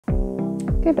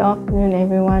Good afternoon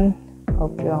everyone,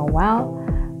 hope you are well.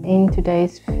 In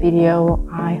today's video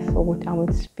I thought I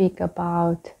would speak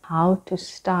about how to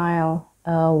style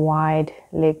a wide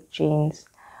leg jeans.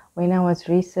 When I was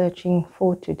researching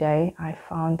for today, I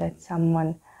found that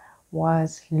someone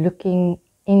was looking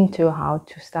into how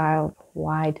to style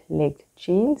wide legged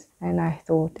jeans, and I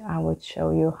thought I would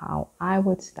show you how I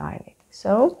would style it.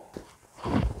 So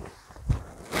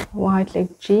wide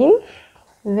leg jean.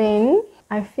 Then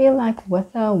I feel like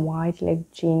with a wide leg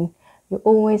jean, you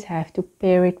always have to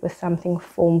pair it with something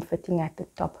form-fitting at the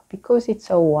top, because it's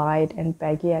so wide and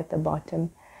baggy at the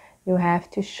bottom. You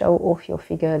have to show off your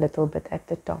figure a little bit at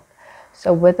the top.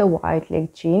 So with a wide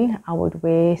leg jean, I would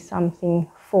wear something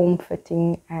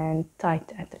form-fitting and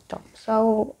tight at the top.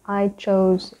 So I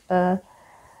chose a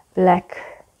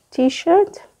black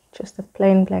t-shirt, just a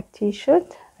plain black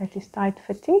t-shirt that is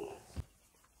tight-fitting.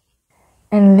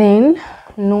 And then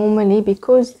normally,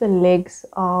 because the legs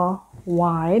are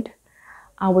wide,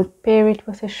 I would pair it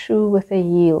with a shoe with a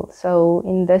heel. So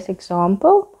in this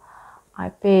example, I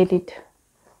paired it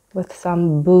with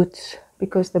some boots,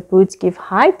 because the boots give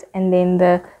height, and then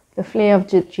the flare of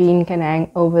the jean can hang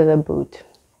over the boot.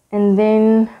 And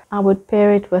then I would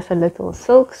pair it with a little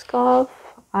silk scarf.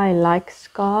 I like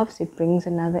scarves, it brings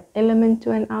another element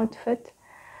to an outfit.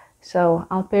 So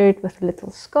I'll pair it with a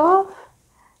little scarf.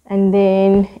 And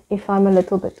then if I'm a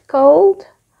little bit cold,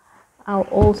 I'll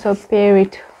also pair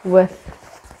it with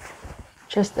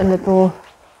just a little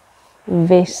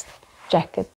vest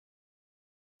jacket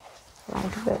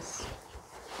like this.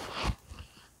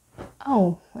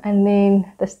 Oh, and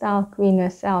then the style queen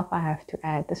herself, I have to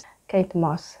add this, Kate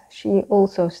Moss. She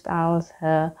also styles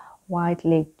her wide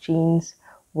leg jeans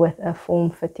with a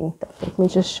form-fitting top. Let me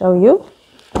just show you.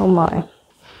 Oh my,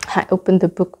 I opened the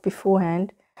book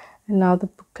beforehand. And now the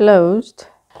book closed,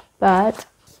 but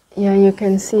yeah, you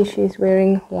can see she's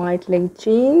wearing wide leg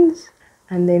jeans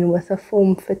and then with a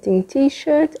form-fitting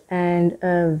t-shirt and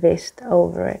a vest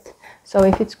over it. So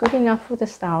if it's good enough for the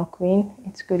style queen,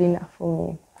 it's good enough for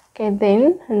me. Okay,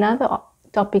 then another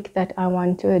topic that I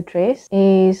want to address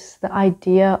is the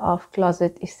idea of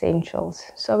closet essentials.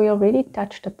 So we already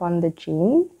touched upon the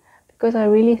jean, because I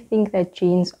really think that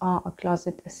jeans are a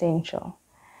closet essential.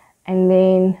 And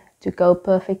then to go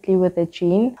perfectly with a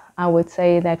jean, I would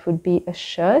say that would be a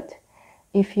shirt.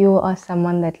 If you are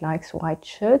someone that likes white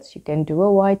shirts, you can do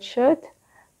a white shirt.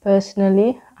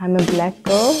 Personally, I'm a black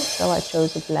girl, so I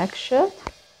chose a black shirt.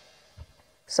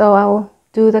 So I'll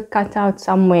do the cutout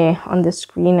somewhere on the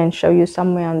screen and show you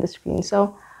somewhere on the screen.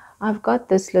 So I've got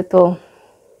this little,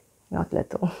 not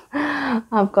little,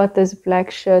 I've got this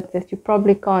black shirt that you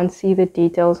probably can't see the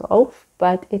details of,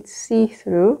 but it's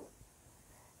see-through.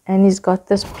 And he's got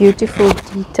this beautiful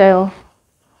detail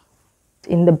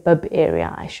in the bib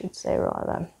area, I should say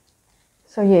rather.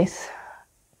 So yes,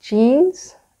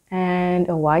 jeans and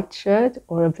a white shirt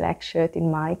or a black shirt in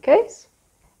my case.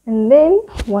 And then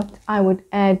what I would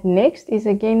add next is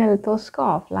again a little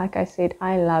scarf. Like I said,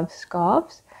 I love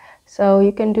scarves. So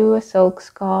you can do a silk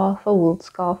scarf, a wool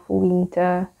scarf for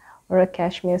winter, or a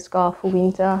cashmere scarf for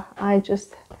winter. I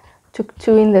just took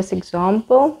two in this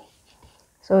example.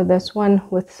 So this one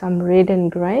with some red and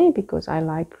grey, because I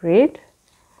like red.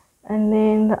 And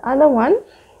then the other one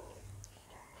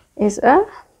is a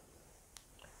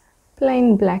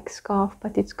plain black scarf,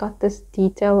 but it's got this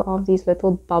detail of these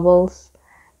little bubbles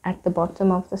at the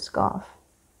bottom of the scarf.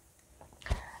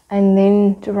 And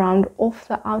then to round off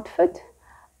the outfit,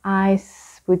 I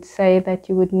would say that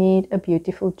you would need a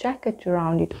beautiful jacket to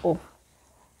round it off.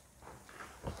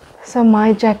 So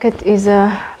my jacket is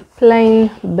a plain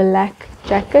black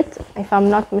jacket. If I'm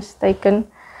not mistaken,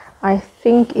 I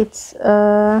think it's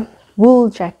a wool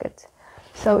jacket.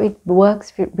 So it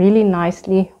works really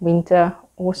nicely winter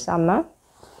or summer.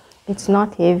 It's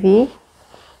not heavy.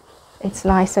 It's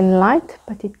nice and light,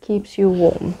 but it keeps you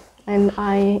warm. And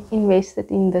I invested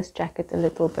in this jacket a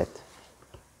little bit,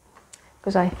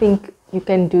 because I think you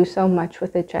can do so much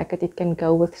with a jacket. It can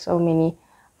go with so many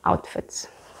outfits.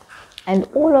 And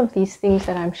all of these things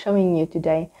that I'm showing you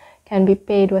today can be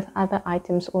paired with other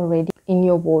items already in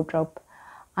your wardrobe.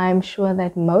 I'm sure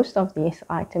that most of these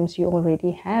items you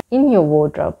already have in your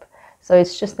wardrobe. So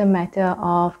it's just a matter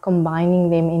of combining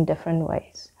them in different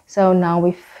ways. So now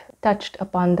we've touched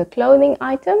upon the clothing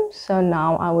items. So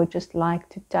now I would just like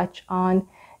to touch on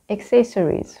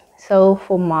accessories. So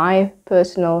for my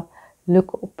personal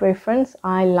look or preference,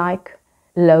 I like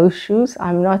low shoes.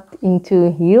 I'm not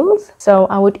into heels, so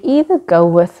I would either go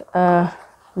with a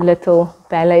little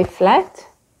ballet flat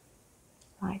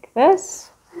like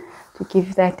this to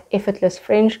give that effortless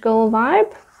French girl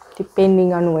vibe,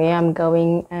 depending on where I'm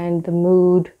going and the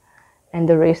mood and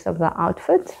the rest of the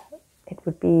outfit, it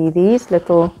would be these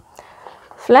little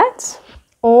flats.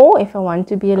 Or if I want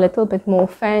to be a little bit more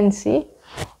fancy,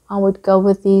 I would go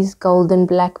with these golden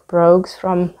black brogues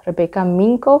from Rebecca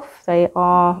Minkoff. They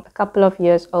are a couple of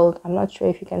years old. I'm not sure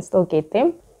if you can still get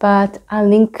them, but I'll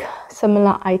link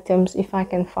similar items if I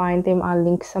can find them. I'll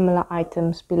link similar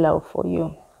items below for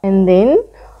you. And then,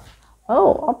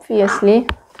 oh, obviously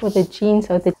for the jean,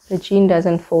 so that the jean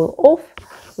doesn't fall off,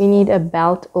 we need a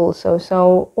belt also.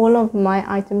 So all of my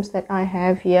items that I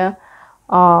have here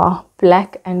are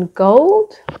black and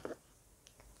gold,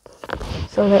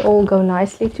 so they all go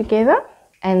nicely together.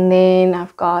 And then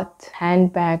I've got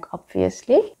handbag,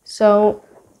 obviously. So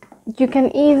you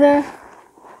can either,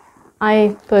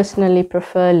 I personally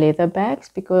prefer leather bags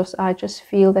because I just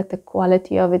feel that the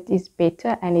quality of it is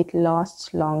better and it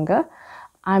lasts longer.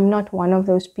 I'm not one of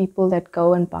those people that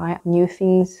go and buy new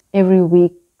things every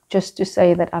week just to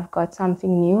say that I've got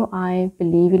something new. I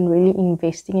believe in really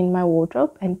investing in my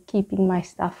wardrobe and keeping my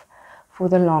stuff for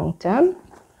the long term.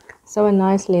 So a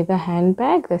nice leather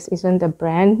handbag. This isn't a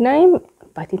brand name,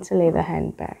 but it's a leather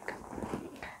handbag.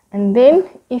 And then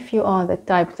if you are the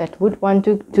type that would want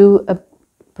to do a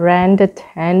branded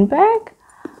handbag,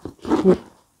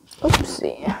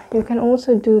 you can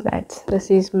also do that.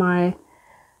 This is my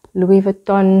Louis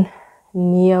Vuitton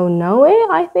Neo Noe,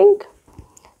 I think.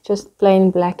 Just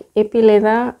plain black epi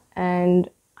leather, and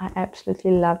I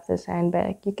absolutely love this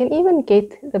handbag. You can even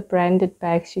get the branded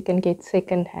bags, you can get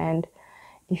second hand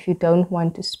if you don't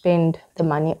want to spend the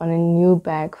money on a new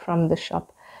bag from the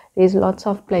shop. There's lots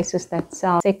of places that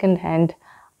sell second hand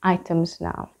items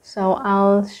now. So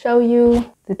I'll show you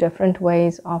the different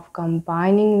ways of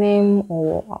combining them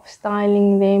or of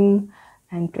styling them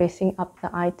and dressing up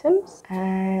the items.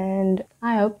 And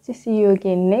I hope to see you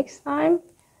again next time.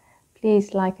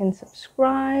 Please like and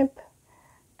subscribe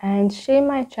and share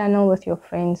my channel with your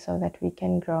friends so that we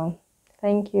can grow.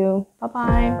 Thank you. Bye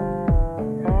bye.